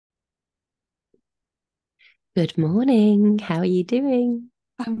Good morning. How are you doing?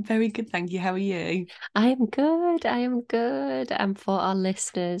 I'm very good, thank you. How are you? I am good. I am good. And for our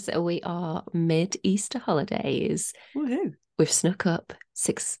listeners, we are mid-Easter holidays. Woohoo. We've snuck up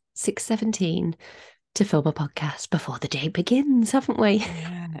 6:17 to film a podcast before the day begins, haven't we?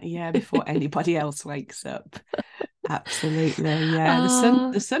 Yeah, before anybody else wakes up. Absolutely. Yeah. The sun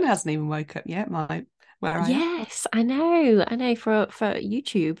Oh, the sun hasn't even woke up yet, where I am. yes, I know. I know for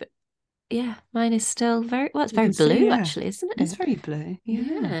YouTube. Yeah, mine is still it's You very can see, blue yeah. actually, isn't It is it? very blue.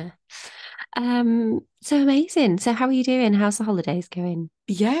 Yeah. Yeah. So amazing. So how are you doing? How's the holidays going?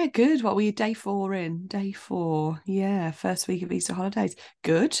 Yeah, good. What were you day four in? Day four. Yeah, first week of Easter holidays.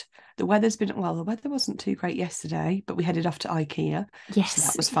 Good. The weather wasn't too great yesterday, but we headed off to IKEA. So that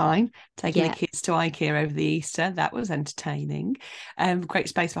Yes. was fine. Taking the Yeah. kids to IKEA over the Easter, that was entertaining. Great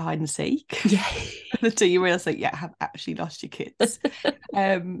space for hide and seek. Yeah. Until you realise that, yeah, I have actually lost your kids.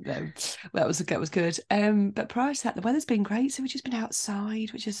 No, that was good. But prior to that, the weather's been great. So we've just been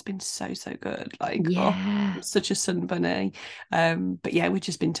outside, which has been so, so good. Like, oh, Yeah. I'm such a sun bunny. But yeah, we've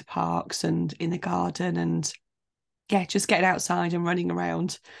just been to parks and in the garden and yeah, just getting outside and running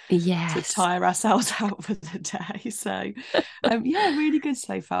around to Yes. tire ourselves out for the day. So yeah, really good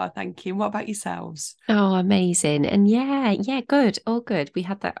so far. Thank you. And what about yourselves? Oh, amazing. And yeah, good. All good. We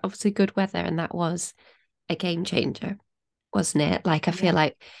had that obviously good weather, and that was a game changer, wasn't it? Like I feel Yeah.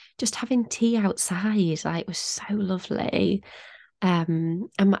 like just having tea outside, like was so lovely. And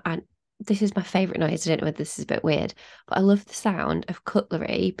this is my favorite noise. I don't know whether this is a bit weird, but I love the sound of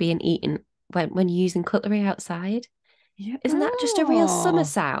cutlery being eaten when you're using cutlery outside. Yeah. Isn't that just a real summer Oh,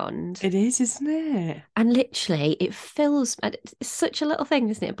 sound? it is, isn't it? And literally, it fills, and it's such a little thing,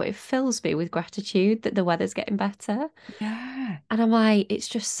 isn't it? But it fills me with gratitude that the weather's getting better. Yeah. And I'm like, it's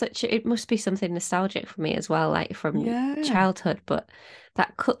just it must be something nostalgic for me as well, like from Yeah. childhood. But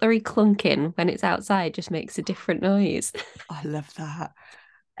that cutlery clunking when it's outside just makes a different noise. I love that.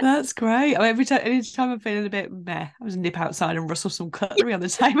 That's great. Any time I'm feeling a bit meh, I just nip outside and rustle some cutlery on the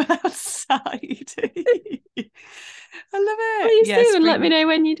table outside. I love it. Please Yeah, do, and let me spring. know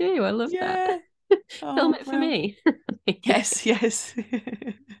when you do. I love that. Yeah. Film Oh, it for well. me. Yes, yes.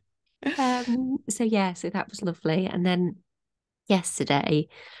 So yeah, so that was lovely. And then yesterday,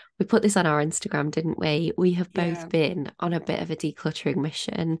 we put this on our Instagram, didn't we? We have both Yeah, been on a bit of a decluttering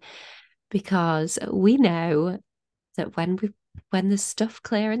mission because we know that when there's stuff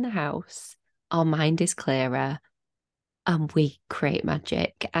clear in the house, our mind is clearer and we create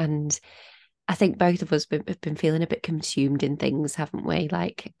magic. And I think both of us have been feeling a bit consumed in things, haven't we?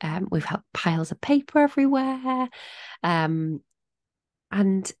 Like we've had piles of paper everywhere. Um,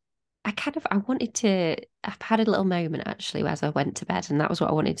 and I wanted to, I've had a little moment actually as I went to bed, and that was what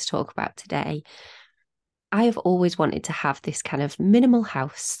I wanted to talk about today. I have always wanted to have this kind of minimal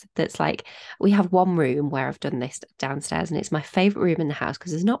house that's like, we have one room where I've done this downstairs, and it's my favorite room in the house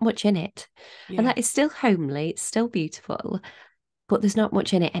because there's not much in it. And yeah, that is still homely, it's still beautiful, but there's not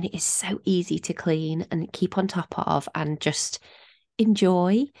much in it. And it is so easy to clean and keep on top of and just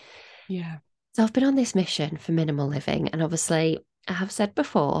enjoy. yeah, So I've been on this mission for minimal living. And obviously, I have said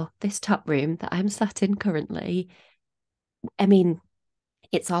before, this top room that I'm sat in currently, I mean,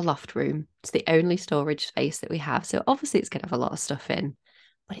 it's our loft room. It's the only storage space that we have. So obviously it's going to have a lot of stuff in,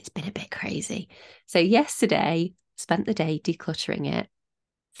 but it's been a bit crazy. So yesterday, spent the day decluttering it,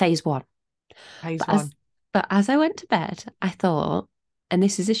 phase one. phase But as one. but as I went to bed, I thought, and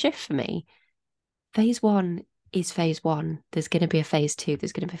this is a shift for me, phase one is phase one. There's going to be a phase two,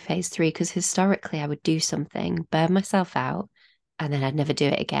 there's going to be phase three, because historically I would do something, burn myself out, and then I'd never do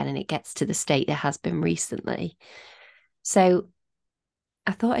it again. And it gets to the state it has been recently. So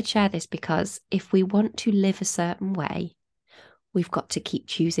I thought I'd share this because if we want to live a certain way, we've got to keep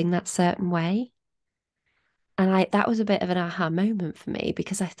choosing that certain way. And that was a bit of an aha moment for me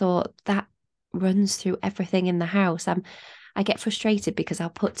because I thought that runs through everything in the house. I get frustrated because I'll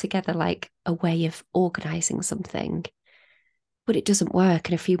put together like a way of organizing something, but it doesn't work.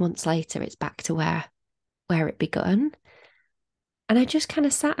 And a few months later, it's back to where it begun. And I just kind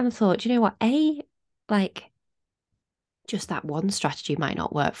of sat and thought, you know what? Like just that one strategy might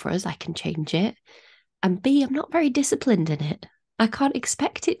not work for us. I can change it. And B, I'm not very disciplined in it. I can't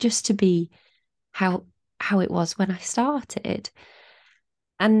expect it just to be how how it was when I started.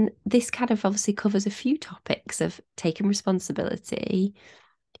 And this kind of obviously covers a few topics of taking responsibility,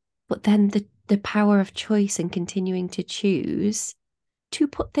 but then the power of choice and continuing to choose to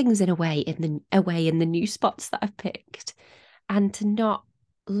put things in a way in the away in the new spots that I've picked and to not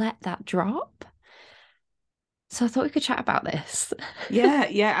let that drop. So I thought we could chat about this. Yeah,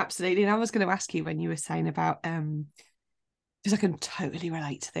 yeah, absolutely. And I was going to ask you when you were saying about because I can totally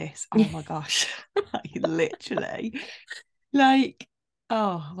relate to this. Oh my gosh. Like, literally. Like,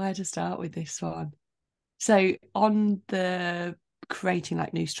 oh, where to start with this one? So on the creating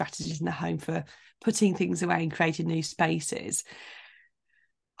like new strategies in the home for putting things away and creating new spaces,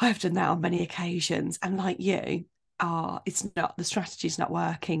 I've done that on many occasions. And like you, it's not, the strategy's not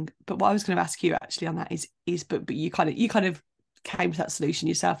working. But what I was going to ask you actually on that is but you kind of came to that solution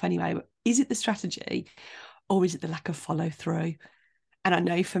yourself anyway. Is it the strategy or is it the lack of follow through? And I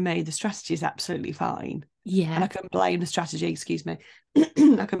know for me, the strategy is absolutely fine. And Yeah. I can blame the strategy, excuse me.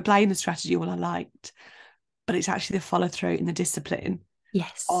 I can blame the strategy all I liked, but it's actually the follow through and the discipline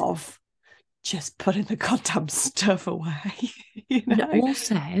Yes. of just putting the goddamn stuff away, you And know?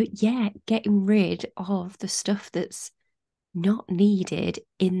 also, yeah, getting rid of the stuff that's not needed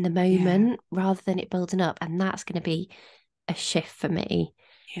in the Yeah, moment rather than it building up. And that's going to be a shift for me.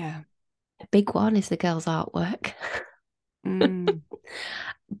 yeah. A big one is the girls' artwork. Mm,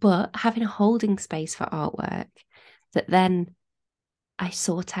 But having a holding space for artwork that then I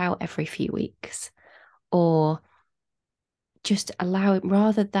sort out every few weeks or just allow it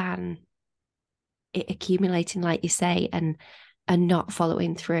rather than it accumulating, like you say, and not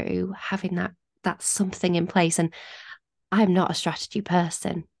following through, having that's something in place. And I'm not a strategy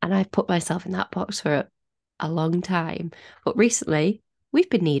person, and I've put myself in that box for a long time. But recently, we've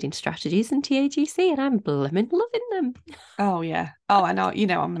been needing strategies in TAGC, and I'm blooming loving them. oh yeah. Oh, I know, I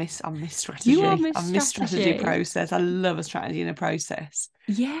miss You are strategy. my I miss strategy strategy. process. I love a strategy and a process.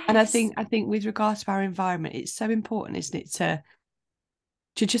 And I Yes. think I think with regards to our environment, it's so important, isn't it, to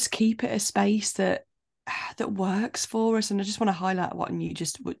just keep it a space that works for us. And I just want to highlight what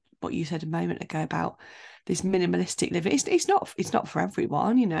you said a moment ago about this minimalistic living. It's not for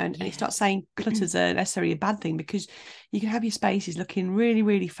everyone, and it's Yeah. not saying clutter's a necessarily a bad thing, because you can have your spaces looking really,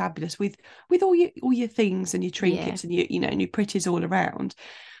 really fabulous with all your things and your Yeah. trinkets and your pretties all around.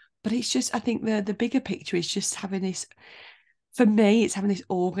 But it's just, I think the bigger picture is just having this, for me, it's having this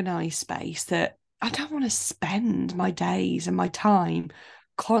organized space that I don't want to spend my days and my time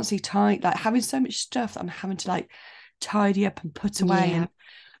constantly tight, like having so much stuff that I'm having to like tidy up and put away, Yeah. and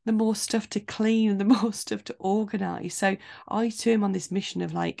the more stuff to clean and the more stuff to organize. So I too am on this mission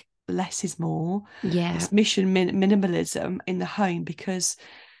of like less is more, Yeah. this mission minimalism in the home, because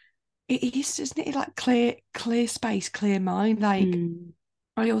it is, isn't it, like clear space, clear mind. Like Mm.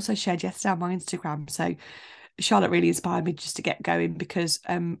 I also shared yesterday on my Instagram. So Charlotte really inspired me just to get going, because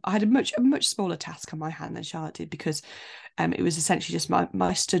I had a much smaller task on my hand than Charlotte did, because it was essentially just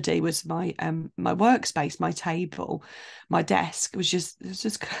my study was my workspace, my table, my desk was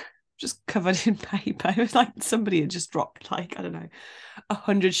just covered in paper. It was like somebody had just dropped, like, I don't know,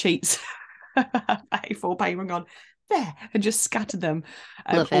 100 sheets A4 paper and gone there and just scattered them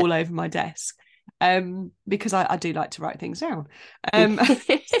Love it. all over my desk. Because I do like to write things down. Um,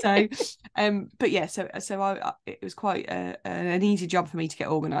 so but yeah, so it was quite an easy job for me to get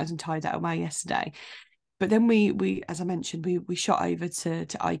organised and tidy that away yesterday. But then we as I mentioned, we shot over to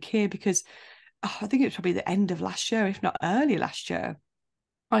IKEA, because I think it was probably the end of last year, if not early last year.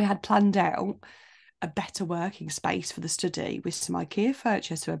 I had planned out a better working space for the study with some IKEA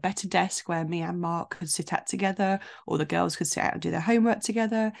furniture, so a better desk where me and Mark could sit at together, or the girls could sit out and do their homework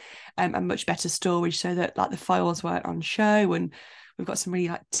together, and much better storage so that like the files weren't on show, and we've got some really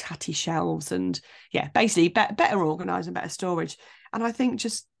like tatty shelves, and yeah, basically better organised and better storage. And I think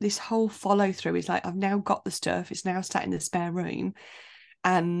just this whole follow through is like, I've now got the stuff, it's now sat in the spare room,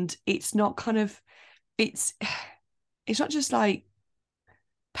 and it's not kind of, it's it's not just like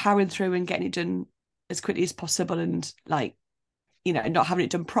powering through and getting it done as quickly as possible, and like, not having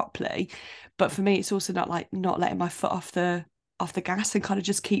it done properly. But for me, it's also not like not letting my foot off the gas and kind of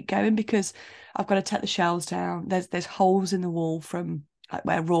just keep going, because I've got to take the shelves down. There's holes in the wall from like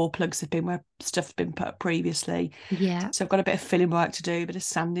where raw plugs have been, where stuff's been put up previously. Yeah. So I've got a bit of filling work to do, a bit of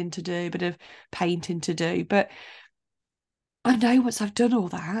sanding to do, a bit of painting to do. But I know once I've done all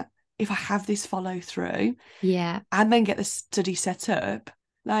that, if I have this follow through Yeah. and then get the study set up,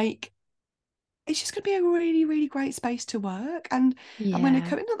 like, it's just going to be a really, really great space to work. And I'm going to Yeah.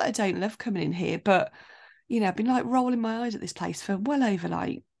 come in, not that I don't love coming in here, but I've been like rolling my eyes at this place for well over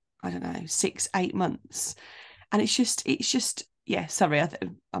like, I don't know, 6, 8 months. And it's just, yeah, sorry,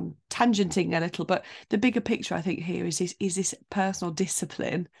 I'm tangenting a little, but the bigger picture I think here is this personal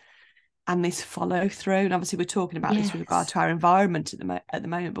discipline and this follow through. And obviously we're talking about this with regard Yes. to our environment at the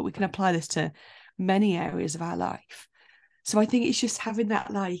moment, but we can apply this to many areas of our life. So I think it's just having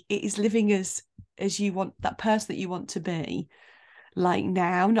that, like, it is living as you want, that person that you want to be, like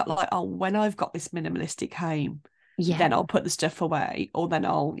now, not like, oh, when I've got this minimalistic home, Yeah. then I'll put the stuff away, or then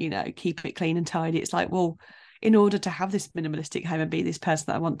I'll, keep it clean and tidy. It's like, well, in order to have this minimalistic home and be this person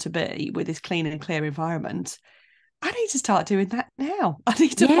that I want to be with this clean and clear environment, I need to start doing that now. I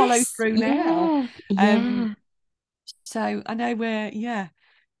need to follow Yes. through now. Yeah. Um, Yeah. so I know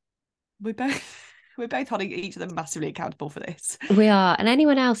we're both we're both holding each of them massively accountable for this. We are. And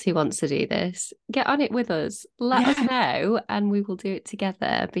anyone else who wants to do this, get on it with us. Let us Yeah. know and we will do it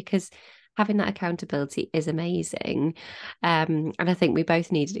together because having that accountability is amazing. And I think we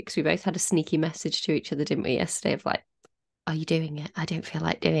both needed it because we both had a sneaky message to each other, didn't we, yesterday of like, are you doing it? I don't feel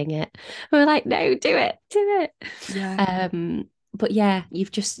like doing it. We were like, no, do it. Yeah. But yeah,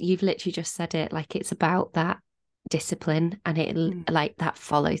 you've literally just said it. Like it's about that discipline and it Mm. like that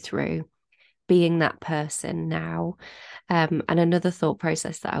follow through, being that person now. And another thought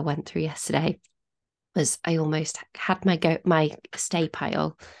process that I went through yesterday was I almost had my stay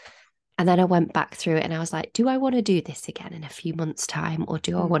pile. And then I went back through it and I was like, do I want to do this again in a few months' time or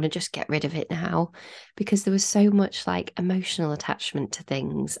do I Mm. want to just get rid of it now? Because there was so much like emotional attachment to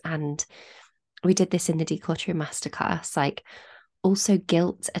things. And we did this in the decluttering masterclass, like also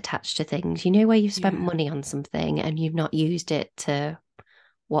guilt attached to things. You know, where you've spent Yeah. money on something and you've not used it to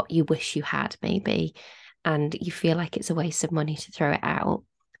what you wish you had, maybe, and you feel like it's a waste of money to throw it out.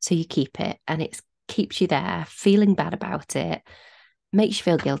 So you keep it and it keeps you there feeling bad about it, makes you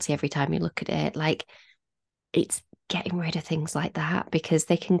feel guilty every time you look at it. Like it's getting rid of things like that because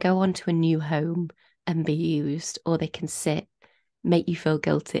they can go on to a new home and be used, or they can sit, make you feel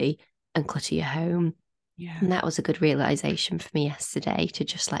guilty, and clutter your home. Yeah. And that was a good realization for me yesterday to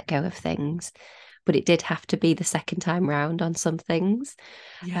just let go of things. But it did have to be the second time round on some things,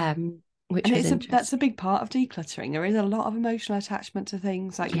 Yeah. um, which And was that's a interesting. big part of decluttering. There is a lot of emotional attachment to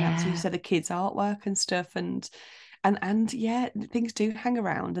things, like as you Yeah, said, the kids' artwork and stuff, and yeah, things do hang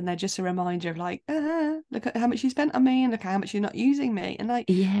around, and they're just a reminder of like, look at how much you spent on me, and look at how much you're not using me, and like,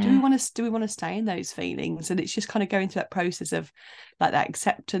 yeah, do we want to stay in those feelings? And it's just kind of going through that process of like that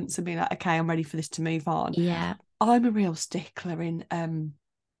acceptance and being like, okay, I'm ready for this to move on. yeah, I'm a real stickler in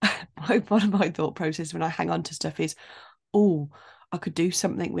one of my thought process when I hang on to stuff is, oh, I could do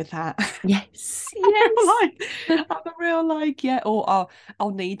something with that. yes, yes, Like, I'm a real like, yeah, or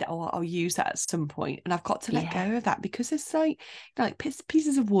I'll need that, or I'll use that at some point, and I've got to let yeah, go of that because it's like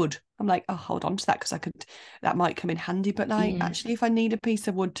pieces of wood. I'm like, oh, hold on to that because that might come in handy. But like, yeah, actually, if I need a piece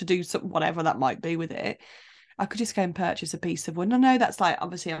of wood to do some whatever that might be with it, I could just go and purchase a piece of wood. And I know that's like,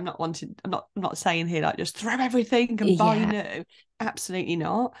 obviously, I'm not saying here like just throw everything and buy yeah, new. Absolutely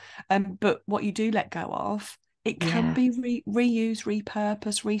not. But what you do let go of, it can yeah, be reused,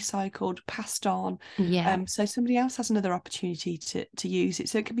 repurposed, recycled, passed on. yeah, So somebody else has another opportunity to use it.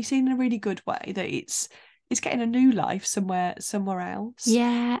 So it can be seen in a really good way that it's getting a new life somewhere else.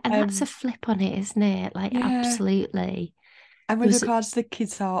 yeah. And that's a Um, flip on it, isn't it? Like, yeah. absolutely. And There with was, regards to the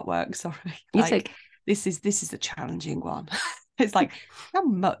kids' artwork, sorry, it's like like, this is a challenging one. It's like, how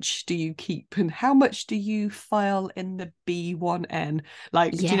much do you keep and how much do you file in the B1N?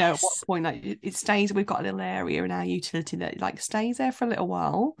 Like, do you know at what yes, point like it stays? We've got a little area in our utility that like stays there for a little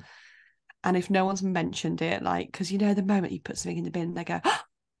while. And if no one's mentioned it, like, because the moment you put something in the bin, they go, oh,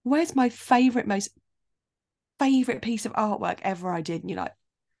 where's my most favorite piece of artwork ever I did? And you're like,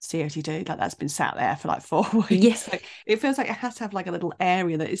 seriously, dude, like that's been sat there for like 4 weeks. yeah, Like it feels like it has to have like a little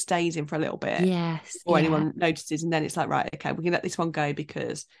area that it stays in for a little bit yes, before yeah, anyone notices, and then it's like, right, okay, we can let this one go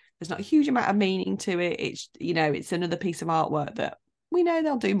because there's not a huge amount of meaning to it. It's another piece of artwork that we know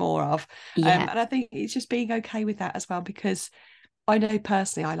they'll do more of. yeah, And I think it's just being okay with that as well, because I know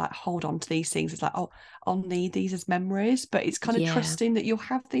personally I like hold on to these things. It's like, oh, I'll need these as memories, but it's kind of yeah, trusting that you'll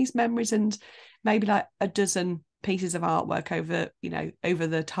have these memories, and maybe like a dozen pieces of artwork over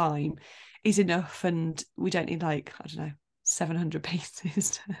the time is enough, and we don't need like, I don't know, 700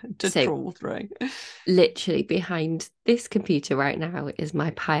 pieces to so trawl through. literally behind this computer right now is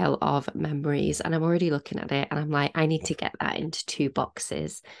my pile of memories. And I'm already looking at it and I'm like, I need to get that into two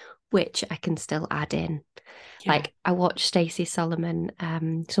boxes, which I can still add in. Yeah. Like I watched Stacey Solomon,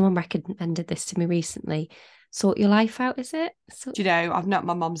 someone recommended this to me recently. Sort Your Life Out, is it? So Do you know, I've not,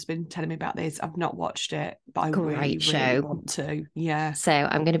 my mom's been telling me about this. I've not watched it, but I really, great really show. want to. Yeah. So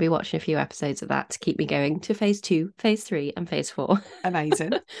I'm going to be watching a few episodes of that to keep me going to phase 2, phase 3, and phase 4.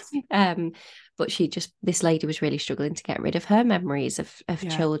 Amazing. um, but this lady was really struggling to get rid of her memories of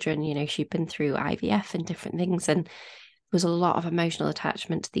Yeah. children. You know, she'd been through IVF and different things, and there was a lot of emotional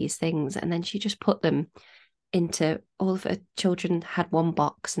attachment to these things. And then she just put them into all of her children had one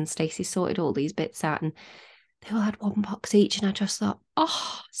box, and Stacey sorted all these bits out, and they all had one box each. And I just thought,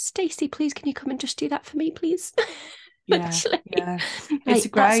 oh, Stacey, please, can you come and just do that for me, please? Yeah. Literally, Yeah. It's like that's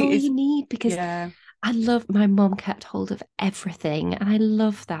great. all It's, you need because yeah. I love my mum kept hold of everything, and I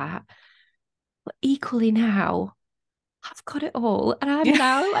love that. But equally now, I've got it all. And I'm Yeah.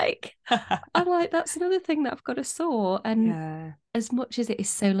 now like, I'm like, that's another thing that I've got to sort. And Yeah. as much as it is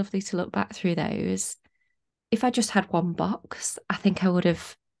so lovely to look back through those, if I just had one box, I think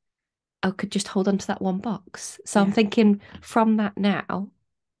I could just hold on to that one box. So I'm Yeah. thinking from that now,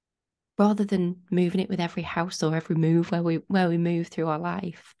 rather than moving it with every house or every move where we move through our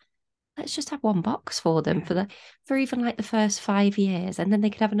life, let's just have one box for them Yeah. for even like the first 5 years, and then they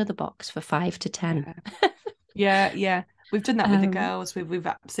could have another box for 5 to 10. Yeah. Yeah, yeah. We've done that with the um, girls. We've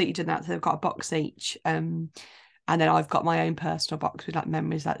absolutely done that. So they've got a box each. And then I've got my own personal box with like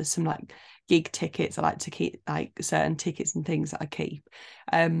memories. Like there's some like gig tickets. I like to keep like certain tickets and things that I keep.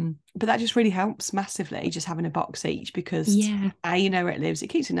 But that just really helps massively, just having a box each, because yeah, you know where it lives. It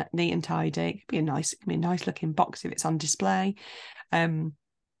keeps it neat and tidy. It can be a nice looking box if it's on display. Um,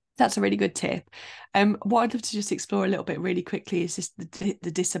 that's a really good tip. What I'd love to just explore a little bit really quickly is just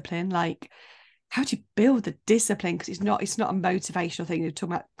the discipline. Like, how do you build the discipline? Because it's not a motivational thing. You're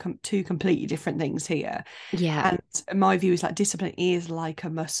talking about two completely different things here. yeah, And my view is like discipline is like a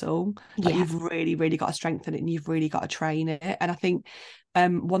muscle. Like yeah, you've really, really got to strengthen it and you've really got to train it. And I think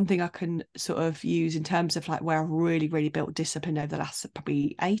one thing I can sort of use in terms of like where I've really, really built discipline over the last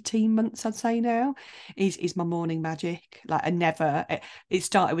probably 18 months, I'd say now, is my morning magic. Like it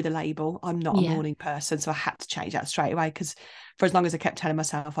started with a label. I'm not a yeah. morning person, so I had to change that straight away, because for as long as I kept telling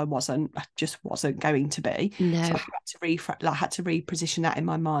myself I just wasn't going to be. So I No, had to reposition that in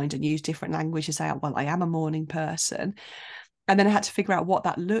my mind and use different language to say, oh, well, I am a morning person. And then I had to figure out what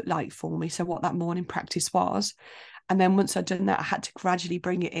that looked like for me. So what that morning practice was. And then once I'd done that, I had to gradually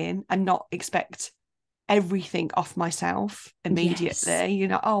bring it in and not expect everything off myself yes, immediately. You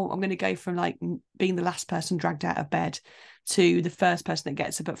know, oh, I'm going to go from like being the last person dragged out of bed to the first person that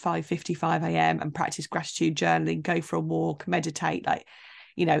gets up at 5:55 a.m. and practice gratitude journaling, go for a walk, meditate. Like,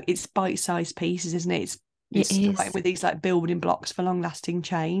 you know, it's bite-sized pieces, isn't it? it It's is. like with these like building blocks for long-lasting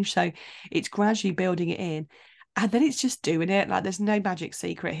change. So it's gradually building it in. And then it's just doing it. Like there's no magic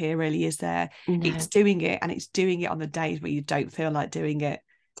secret here, really, is there? It's No, doing it, and it's doing it on the days where you don't feel like doing it,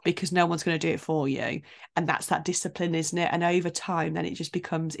 because no one's going to do it for you. And that's that discipline, isn't it? And over time, then it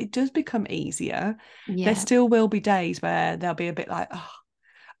does become easier. There yeah, still will be days where they'll be a bit like, oh,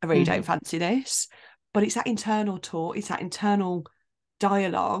 I really don't mm, fancy this. But it's that internal talk, it's that internal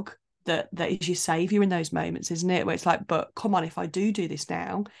dialogue that is your savior in those moments, isn't it? Where it's like, but come on, if I do this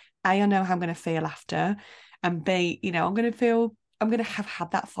now, A, I know how I'm going to feel after, and B, you know, I'm going to have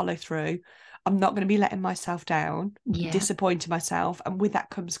had that follow through. I'm not going to be letting myself down and yeah, disappointing myself. And with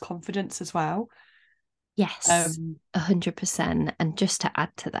that comes confidence as well. yes, Um, 100%. And just to add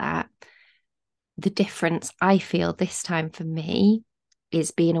to that, the difference I feel this time for me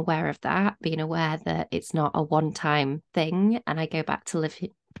is being aware of that, being aware that it's not a one-time thing, and I go back to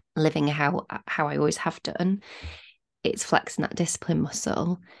living how I always have done. It's flexing that discipline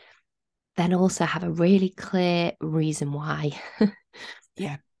muscle. Then also have a really clear reason why.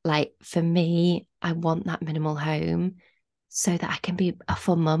 yeah, Like for me, I want that minimal home so that I can be a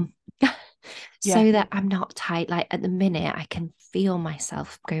fun mum. yeah, So that I'm not tight. Like at the minute, I can feel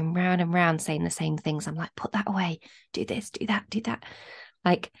myself going round and round saying the same things. I'm like, put that away, do this, do that, do that.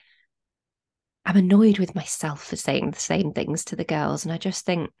 Like I'm annoyed with myself for saying the same things to the girls. And I just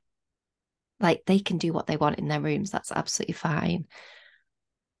think like they can do what they want in their rooms. That's absolutely fine.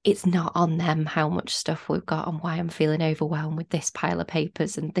 It's not on them how much stuff we've got and why I'm feeling overwhelmed with this pile of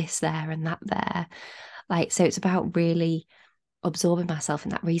papers and this there and that there. Like, so it's about really absorbing myself in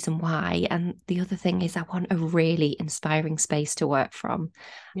that reason why. And the other thing is, I want a really inspiring space to work from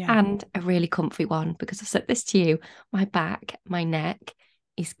yeah. and a really comfy one because I've said this to you, my back, my neck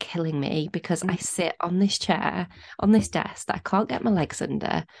is killing me because I Mm, sit on this chair, on this desk that I can't get my legs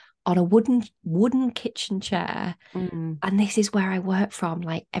under, on a wooden kitchen chair. mm, And this is where I work from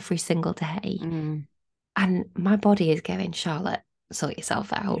like every single day. mm, And my body is going, Charlotte, sort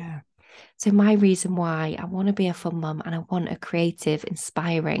yourself out. yeah, So my reason why I want to be a fun mum and I want a creative,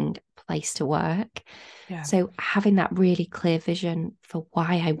 inspiring place to work. yeah, So having that really clear vision for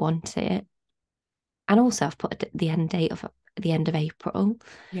why I want it, and also I've put the end date of the end of April.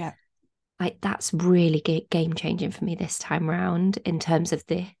 yeah, Like that's really game changing for me this time round in terms of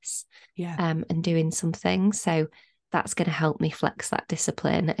this, yeah, and doing something. So that's going to help me flex that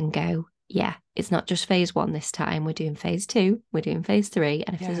discipline and go, yeah, it's not just phase one this time. We're doing phase two, we're doing phase three.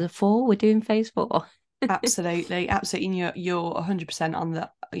 And if there's yeah. a four, we're doing phase four. Absolutely, absolutely. And you're 100% on the,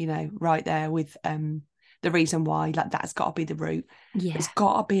 you know, right there with the reason why. Like that's got to be the root. There's Yeah,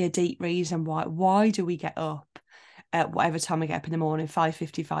 got to be a deep reason why. Why do we get up at whatever time we get up in the morning,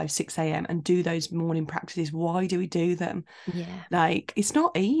 5:55, 6 a.m., and do those morning practices? Why do we do them? yeah, Like it's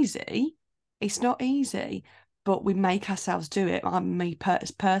not easy. It's not easy, but we make ourselves do it.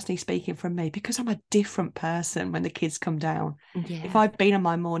 Personally speaking, from me, because I'm a different person when the kids come down. If Yeah. I've been on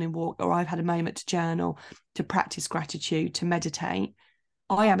my morning walk, or I've had a moment to journal, to practice gratitude, to meditate,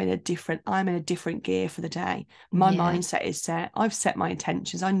 I'm in a different gear for the day. My Yeah. mindset is set. I've set my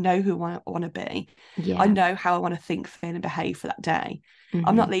intentions. I know who I want to be. I Yeah. know how I want to think, feel, and behave for that day.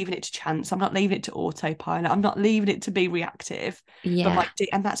 I'm not Hmm. leaving it to chance. I'm not leaving it to autopilot. I'm not leaving it to be reactive. But Yeah.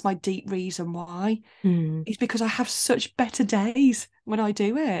 and that's my deep reason why. Mm. It's because I have such better days when I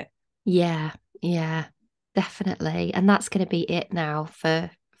do it. Yeah. Yeah. Definitely. And that's going to be it now for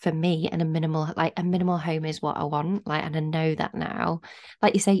me. And a minimal home is what I want. Like, and I know that now.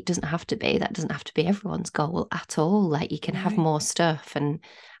 Like you say, it doesn't have to be. That doesn't have to be everyone's goal at all. Like you can have No. more stuff and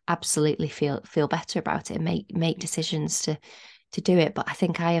absolutely feel better about it and make decisions to do it. But I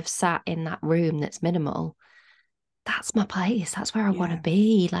think I have sat in that room that's minimal. That's my place. That's where I want to Yeah.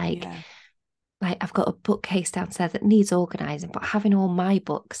 be. Yeah. Like I've got a bookcase downstairs that needs organizing, but having all my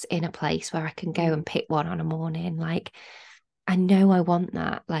books in a place where I can go Mm. and pick one on a morning, like I know I want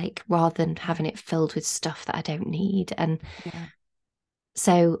that, like rather than Yeah. having it filled with stuff that I don't need. And Yeah.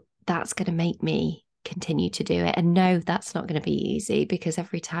 so that's going to make me continue to do it. And no, that's not going to be easy because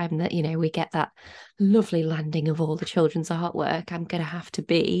every time that, we get that lovely landing of all the children's artwork, I'm going to have to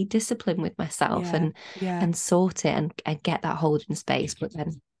be disciplined with myself Yeah. Yeah. and sort it and get that holding space. But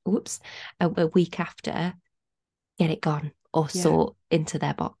then, whoops, a week after, get it gone or Yeah. sort into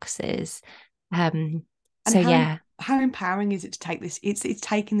their boxes. Um, And so yeah, how empowering is it to take this? It's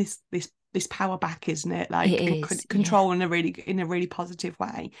taking this power back, isn't it? it Like, and is. Yeah, control in a really positive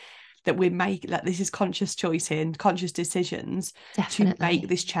way, that we make, like, this is conscious choice in conscious decisions to make definitely.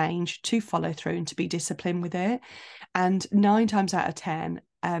 this change, to follow through, and to be disciplined with it. And 9 times out of 10,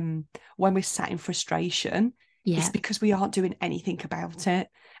 when we're sat in frustration, it's Yeah, because we aren't doing anything about it.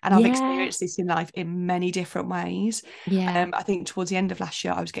 And I've yeah, experienced this in life in many different ways. yeah, I think towards the end of last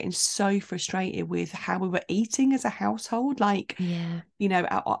year, I was getting so frustrated with how we were eating as a household. Like, yeah,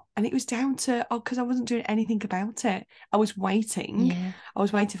 and it was down to, because I wasn't doing anything about it. I was waiting. yeah, I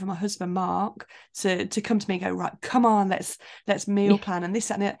was waiting for my husband Mark to come to me and go, right, come on, let's meal yeah. plan and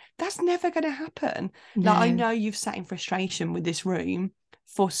this and that. That's never going to happen. Like, I No, know you've sat in frustration with this room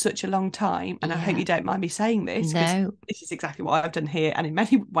for such a long time, and I hope yeah, you don't mind me saying this, because no, this is exactly what I've done here, and in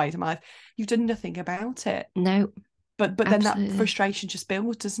many ways in my life, you've done nothing about it. no, But then that absolutely. frustration just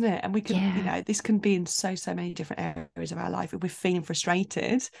builds, doesn't it? And we can, Yeah. this can be in so many different areas of our life. If we're feeling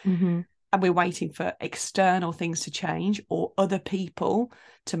frustrated Hmm. and we're waiting for external things to change or other people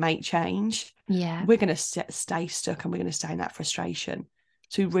to make change, Yeah. we're going to stay stuck, and we're going to stay in that frustration.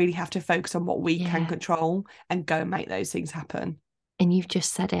 So we really have to focus on what we can Yeah. control and go and make those things happen. And you've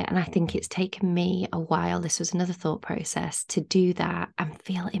just said it. And I think it's taken me a while. This was another thought process to do that and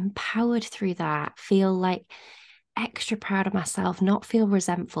feel empowered through that, feel like extra proud of myself, not feel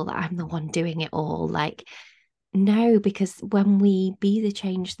resentful that I'm the one doing it all. Like, no, because when we be the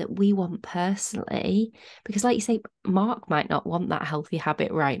change that we want personally, because like you say, Mark might not want that healthy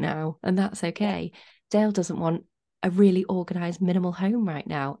habit right now, and that's Yeah. okay. Dale doesn't want a really organized minimal home right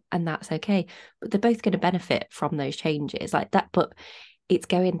now, and that's okay. But they're both going to benefit from those changes like that. But it's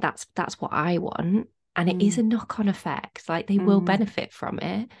going, that's what I want. And it is Mm, a knock-on effect. Like they will mm, benefit from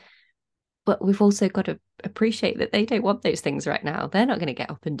it. But we've also got to appreciate that they don't want those things right now. They're not going to get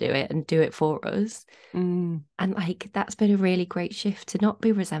up and do it for us. mm, And like that's been a really great shift to not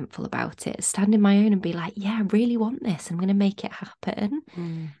be resentful about it, stand in my own and be like, yeah, I really want this. I'm going to make it happen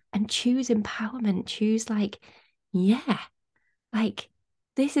mm. and choose empowerment. Choose like, yeah, like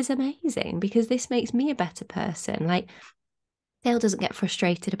this is amazing because this makes me a better person. Like Dale doesn't get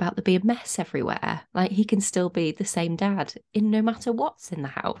frustrated about there being mess everywhere. Like he can still be the same dad in no matter what's in the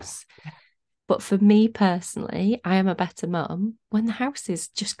house. But for me personally, I am a better mum when the house is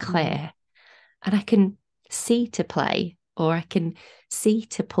just Mm. clear and I can see to play or I can see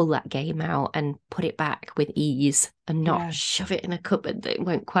to pull that game out and put it back with ease and not Yeah. shove it in a cupboard that it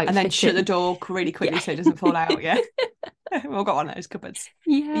won't quite And then fit shut the in. door really quickly Yeah. so it doesn't fall out. Yeah. We've all got one of those cupboards. But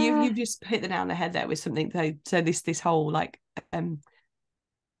Yeah. you've just hit the nail on the head there with something though. So this whole like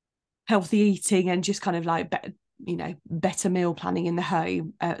healthy eating and just kind of like better meal planning in the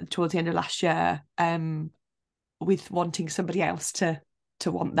home towards the end of last year, with wanting somebody else to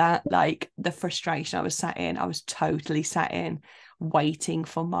want that, like the frustration I was totally sat in waiting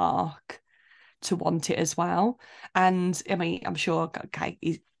for Mark to want it as well. And I mean, I'm sure, okay,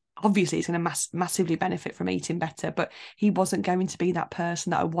 obviously he's going to massively benefit from eating better, but he wasn't going to be that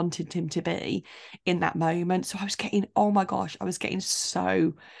person that I wanted him to be in that moment. So I was getting, oh my gosh, I was getting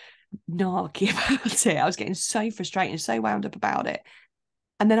so narky about it. I was getting so frustrated, so wound up about it.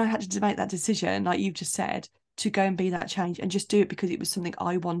 And then I had to make that decision, like you've just said, to go and be that change and just do it because it was something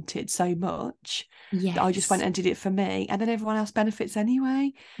I wanted so much that I just went Yes. and did it for me. And then everyone else benefits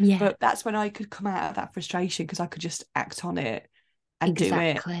anyway. Yeah, But that's when I could come out of that frustration because I could just act on it and do it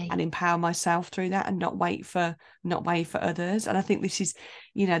exactly. and empower myself through that and not wait for others. And I think this is,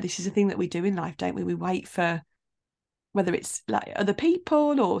 this is a thing that we do in life, don't we? We wait for whether it's like other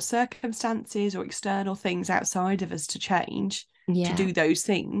people or circumstances or external things outside of us to change, to Yeah. do those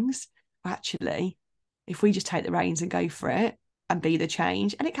things. Actually, if we just take the reins and go for it and be the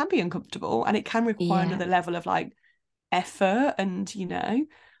change, and it can be uncomfortable and it can require Yeah. another level of like effort and,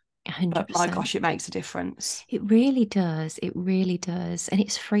 but my 100%. gosh, it makes a difference. It really does. It really does. And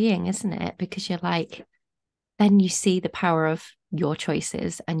it's freeing, isn't it? Because you're like, then you see the power of your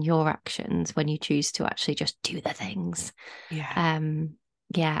choices and your actions when you choose to actually just do the things. Yeah. Um,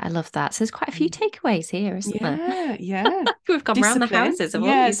 yeah, I love that. So there's quite a few takeaways here, isn't there? Yeah, yeah. We've gone round the Discipline. houses of all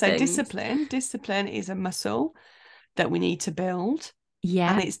Yeah, these so things. discipline is a muscle that we need to build. And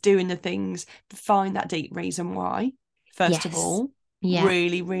Yeah. it's doing the things, find that deep reason why, first of Yes. all, Yeah.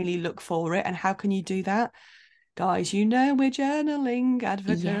 really, really look for it. And how can you do that? Guys, we're journaling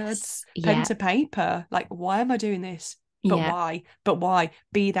advocates, Yes. pen Yeah. to paper. Like, why am I doing this? But Yeah. why? But why?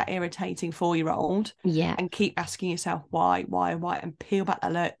 Be that irritating 4-year-old Yeah. and keep asking yourself why, and peel back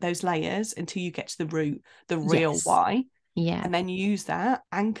those layers until you get to the root, the real Yes. why. Yeah. And then use that,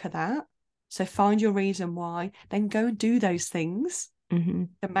 anchor that. So find your reason why, then go and do those things Hmm.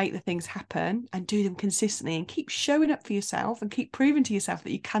 to make the things happen and do them consistently and keep showing up for yourself and keep proving to yourself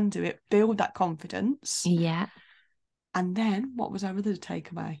that you can do it, build that confidence. Yeah. And then what was our other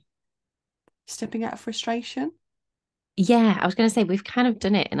takeaway? Stepping out of frustration. Yeah, I was going to say we've kind of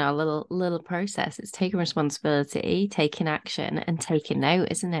done it in our little process. It's taking responsibility, taking action, and taking note,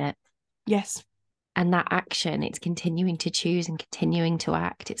 isn't it? Yes. And that action, it's continuing to choose and continuing to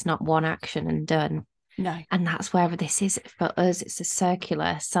act. It's not one action and done. No. And that's wherever this is for us. It's a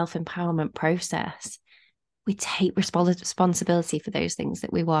circular self-empowerment process. We take responsibility for those things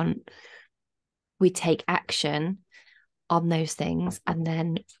that we want. We take action on those things, and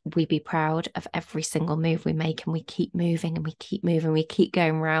then we be proud of every single move we make, and we keep moving and we keep moving, we keep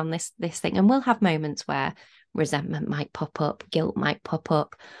going around this thing. And we'll have moments where resentment might pop up, guilt might pop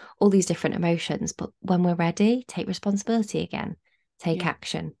up, all these different emotions. But when we're ready, take responsibility again, take Yeah.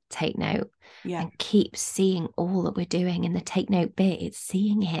 action, take note, Yeah. and keep seeing all that we're doing. In the take note bit, it's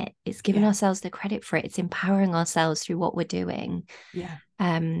seeing it, it's giving Yeah. ourselves the credit for it, it's empowering ourselves through what we're doing. Yeah.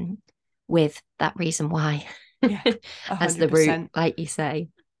 um with that reason why Yeah. as the root, 100%. like you say.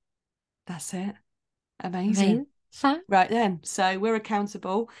 That's it. Amazing. Amazing. Fab. Right then. So we're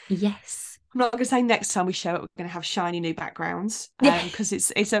accountable. Yes. I'm not going to say next time we show it we're going to have shiny new backgrounds, Yeah. because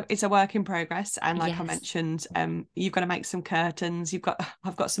it's a work in progress. And like I Yes. mentioned, you've got to make some curtains.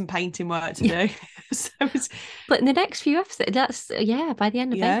 I've got some painting work to Yeah. do. So it's, But in the next few episodes, that's yeah, by the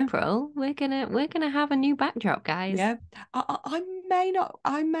end of yeah, April, we're gonna have a new backdrop, guys. yeah. I may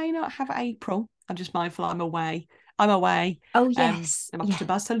not have April. I'm just mindful. I'm away. Oh yes. I'm off Yeah. to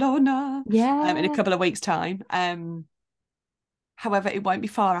Barcelona in a Yeah. couple of weeks' time. However, it won't be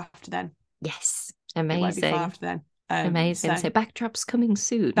far after then. Yes. It won't be far Amazing. after then. Amazing. So So backdrop's coming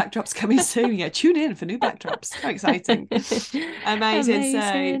soon. backdrops coming soon. Yeah, tune in for new backdrops. How exciting. Amazing. So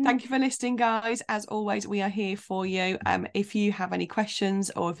Amazing. thank you for listening, guys. As always, we are here for you. If you have any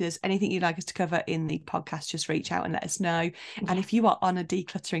questions or if there's anything you'd like us to cover in the podcast, just reach out and let us know. And Yeah. if you are on a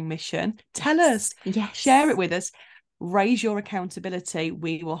decluttering mission, tell Yes. us, share Yes. it with us. Raise your accountability.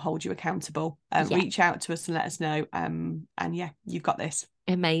 We will hold you accountable. Yeah. Reach out to us and let us know. And yeah, you've got this.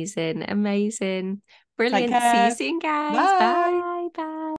 Amazing. Amazing. Take Brilliant. See you care. soon, guys. Bye. Bye. Bye.